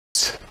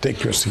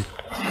Take your seat.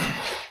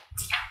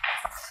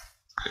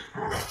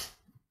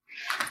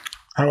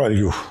 How are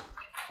you?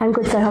 I'm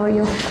good, sir. How are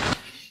you?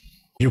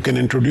 You can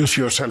introduce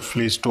yourself,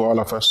 please, to all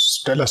of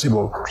us. Tell us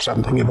about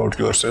something about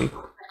yourself.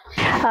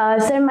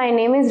 Sir, my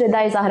name is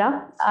Ridai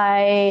Zahra.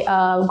 I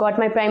got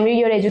my primary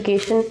year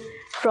education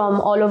from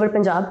all over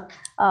Punjab,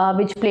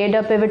 which played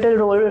a pivotal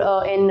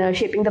role in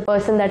shaping the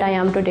person that I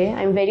am today.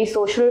 I'm very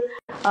social,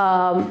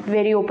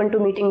 very open to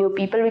meeting new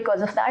people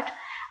because of that.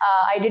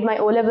 I did my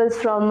O-levels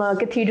from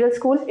Cathedral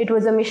School. It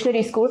was a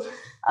missionary school.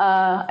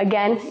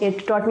 Again,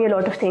 it taught me a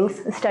lot of things,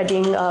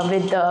 studying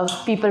with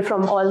people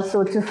from all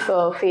sorts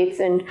of faiths.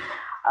 And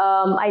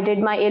I did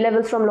my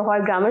A-levels from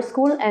Lahore Grammar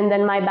School and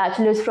then my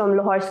bachelor's from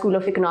Lahore School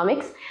of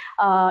Economics.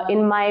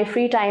 In my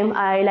free time,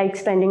 I like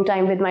spending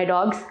time with my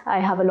dogs. I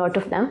have a lot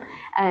of them.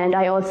 And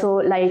I also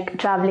like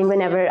traveling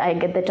whenever I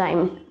get the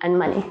time and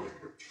money.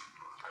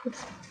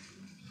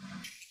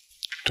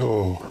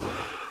 So,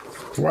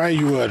 why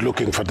you are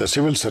looking for the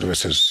civil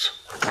services?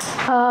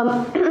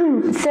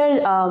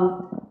 Sir,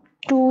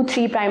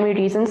 2-3 primary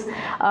reasons.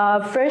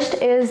 First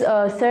is,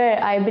 sir,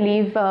 I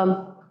believe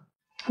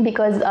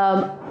because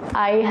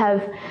I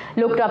have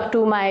looked up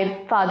to my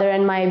father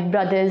and my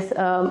brothers,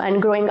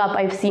 and growing up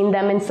I've seen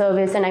them in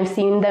service and I've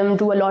seen them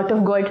do a lot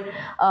of good.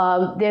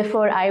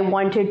 Therefore, I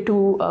wanted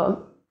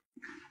to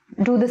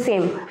do the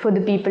same for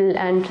the people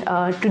and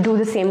to do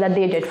the same that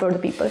they did for the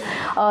people.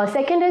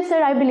 Second is,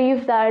 sir, I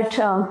believe that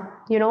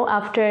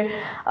after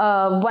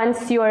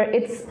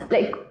it's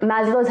like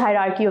Maslow's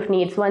hierarchy of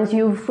needs. Once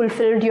you've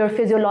fulfilled your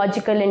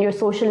physiological and your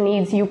social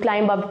needs, you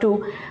climb up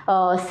to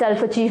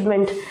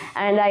self-achievement.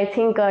 And I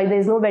think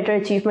there's no better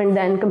achievement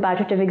than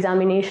competitive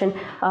examination.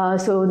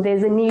 So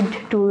there's a need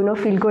to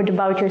feel good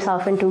about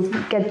yourself and to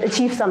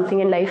achieve something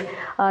in life.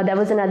 That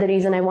was another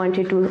reason I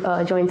wanted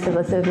to join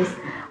civil service.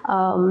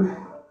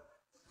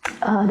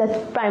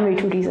 That's primary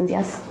 2 reasons,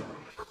 yes.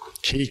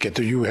 Okay,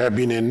 so you have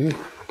been in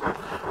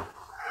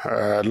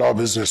law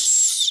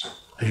business.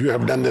 You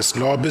have done this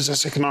law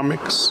business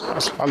economics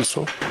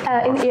also?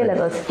 In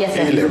A-levels, yes,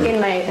 sir. A-level.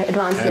 In my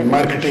advanced and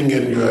marketing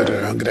in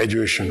your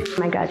graduation?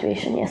 My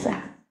graduation, yes, sir.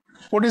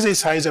 What is the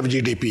size of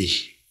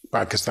GDP?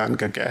 Pakistan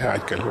ka kya hai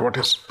aajkal? What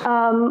is?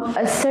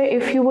 Sir,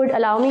 if you would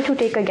allow me to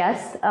take a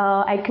guess,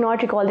 I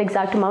cannot recall the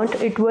exact amount.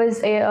 It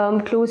was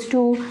close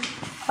to,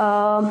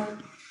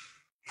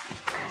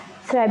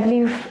 sir, I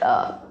believe,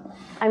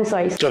 I'm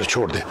sorry. Chal,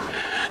 chhod de.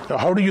 So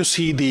how do you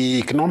see the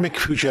economic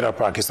future of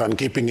Pakistan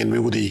keeping in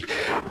view the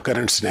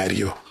current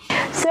scenario?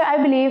 Sir, I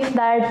believe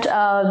that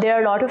there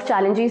are a lot of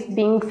challenges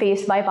being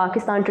faced by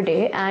Pakistan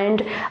today,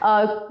 and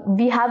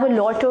we have a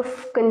lot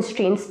of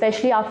constraints,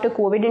 especially after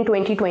COVID in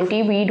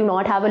 2020. We do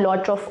not have a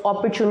lot of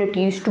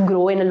opportunities to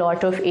grow in a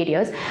lot of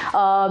areas.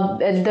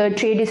 The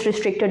trade is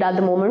restricted at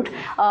the moment.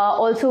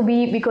 Also,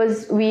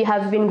 because we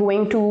have been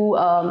going to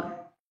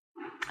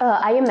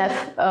IMF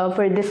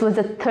this was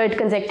the third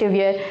consecutive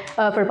year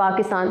for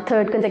Pakistan,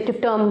 third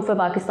consecutive term for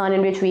Pakistan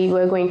in which we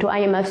were going to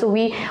IMF. So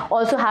we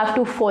also have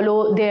to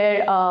follow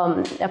their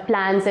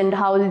plans and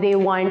how they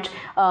want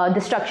the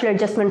structural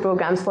adjustment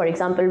programs, for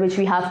example, which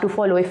we have to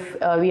follow if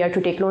we are to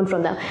take loan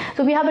from them.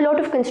 So we have a lot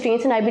of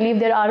constraints, and I believe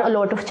there are a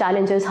lot of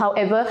challenges.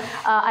 However,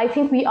 I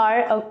think we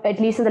are, at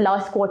least in the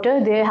last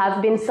quarter, there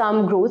have been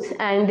some growth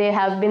and there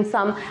have been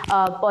some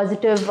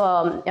positive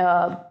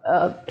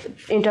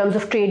in terms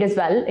of trade as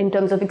well, in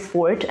terms of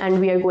export, and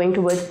we are going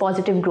towards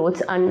positive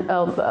growth and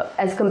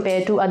as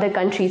compared to other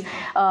countries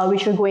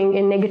which are going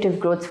in negative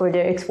growth for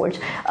their exports.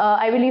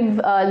 I believe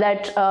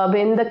that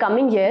in the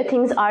coming year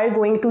things are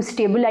going to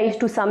stabilize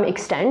to some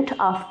extent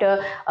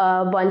after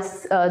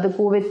once the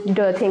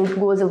COVID thing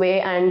goes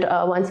away and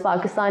once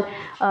Pakistan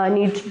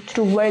needs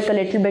to work a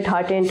little bit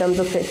harder in terms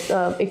of its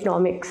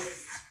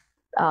economics.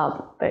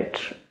 But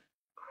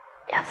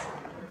yes.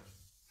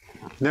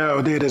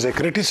 Now there is a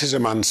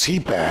criticism on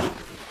CPAP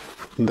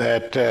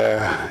that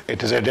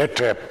it is a debt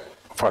trap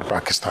for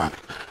Pakistan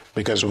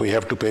because we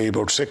have to pay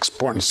about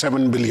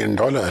 $6.7 billion,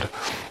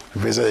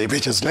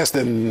 which is less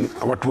than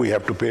what we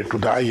have to pay to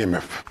the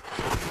IMF.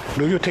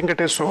 Do you think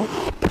it is so?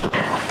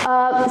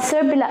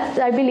 Sir,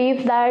 I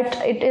believe that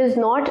it is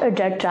not a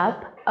debt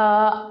trap.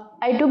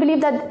 I do believe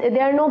that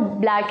there are no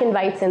black and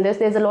whites in this.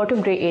 There's a lot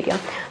of gray area.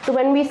 So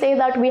when we say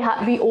that we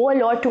owe a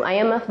lot to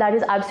IMF, that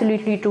is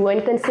absolutely true.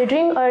 And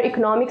considering our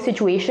economic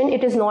situation,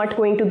 it is not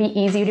going to be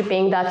easy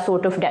repaying that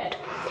sort of debt.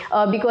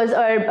 Because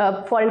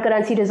our foreign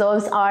currency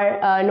reserves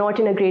are not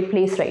in a great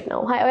place right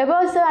now.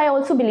 However, sir, I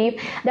also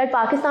believe that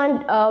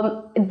Pakistan,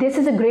 this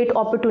is a great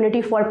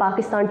opportunity for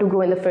Pakistan to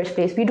grow in the first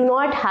place. We do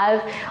not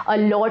have a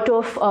lot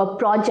of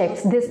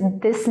projects,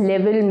 this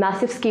level,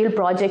 massive scale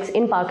projects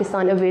in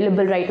Pakistan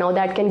available right now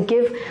that can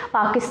give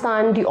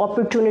Pakistan the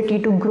opportunity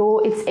to grow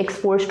its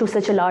exports to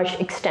such a large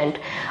extent.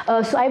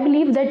 So I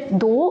believe that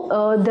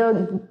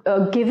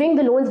though giving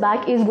the loans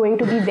back is going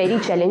to be very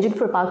challenging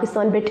for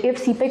Pakistan, but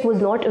if CPEC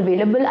was not available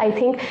available. I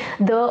think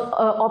the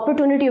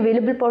opportunity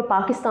available for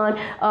Pakistan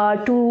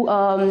to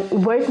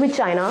work with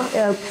China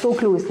so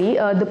closely,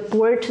 the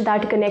port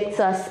that connects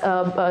us,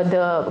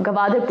 the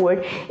Gwadar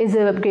port, is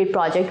a great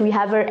project. We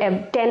have our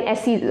 10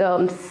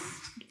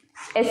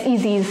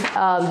 SEZs,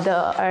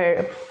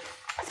 our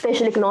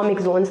special economic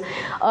zones.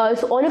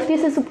 So all of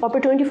this is an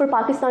opportunity for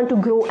Pakistan to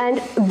grow,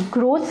 and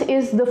growth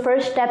is the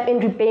first step in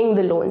repaying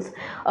the loans.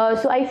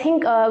 So I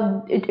think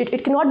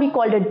it cannot be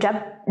called a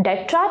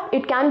debt trap.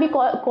 It can be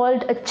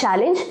called a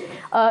challenge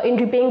in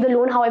repaying the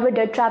loan. However,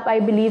 debt trap, I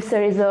believe,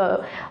 sir, is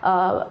a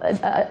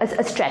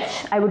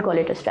stretch. I would call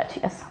it a stretch,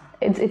 yes.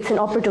 It's an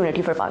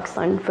opportunity for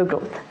Pakistan for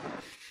growth.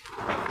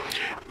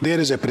 There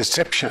is a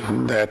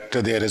perception that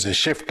there is a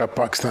shift of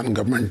Pakistan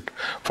government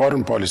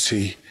foreign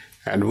policy,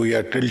 and we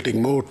are tilting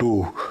more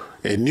to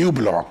a new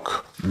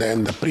bloc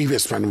than the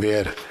previous one,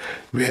 where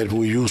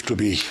we used to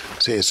be,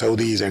 say,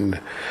 Saudis and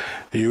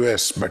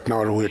US, but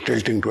now we are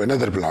tilting to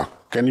another bloc.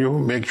 Can you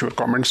make your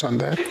comments on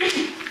that?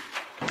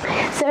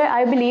 Sir,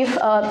 I believe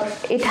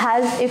it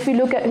has, if we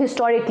look at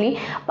historically,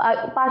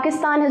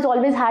 Pakistan has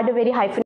always had a very hyphenated